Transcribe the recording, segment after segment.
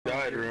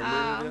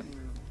tether.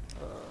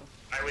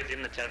 I was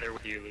in the tether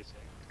with you, Lucy.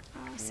 Oh,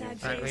 sad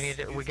face. Alright,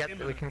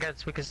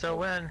 we can still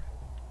win.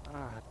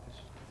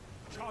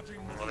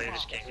 Well, they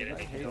just can't get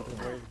it.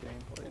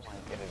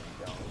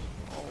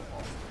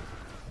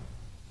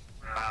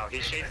 Wow, he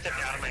shade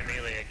stepped out of my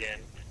melee again.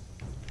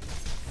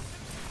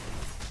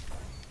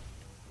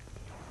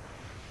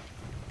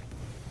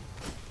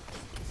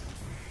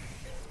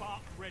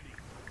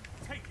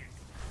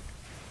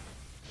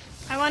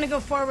 I want to go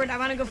forward. I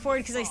want to go forward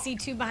because I see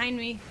two behind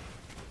me.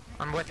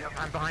 I'm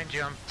behind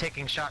you. I'm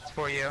taking shots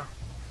for you.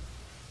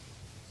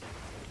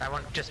 I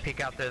won't just peek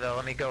out there though.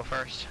 Let me go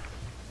first.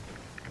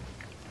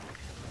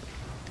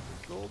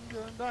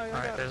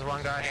 Alright, there's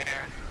one guy here.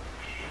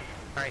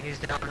 Alright, he's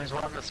down. There's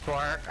one on the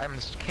spark. I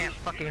just can't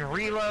fucking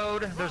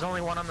reload. There's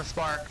only one on the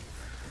spark.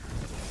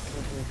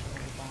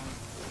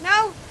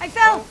 No! I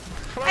fell!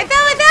 I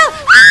fell!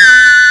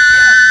 Ah!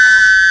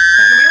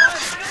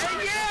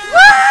 Woo!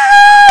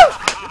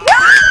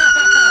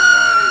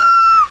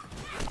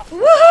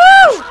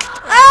 Woohoo!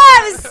 Oh,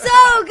 it was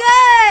so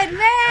good,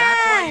 man!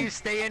 That's why you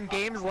stay in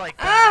games like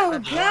that. Oh,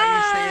 That's God!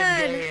 why you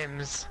stay in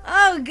games.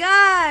 Oh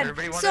God!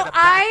 Everybody wanted So to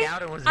back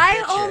out and was I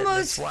bitching.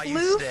 almost That's why you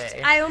floofed.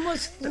 stay. I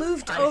almost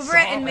floofed I over saw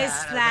it and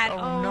missed that. that. I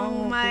was like, oh, no.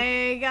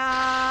 My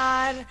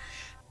God!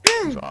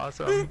 That's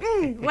awesome.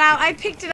 Wow, I picked it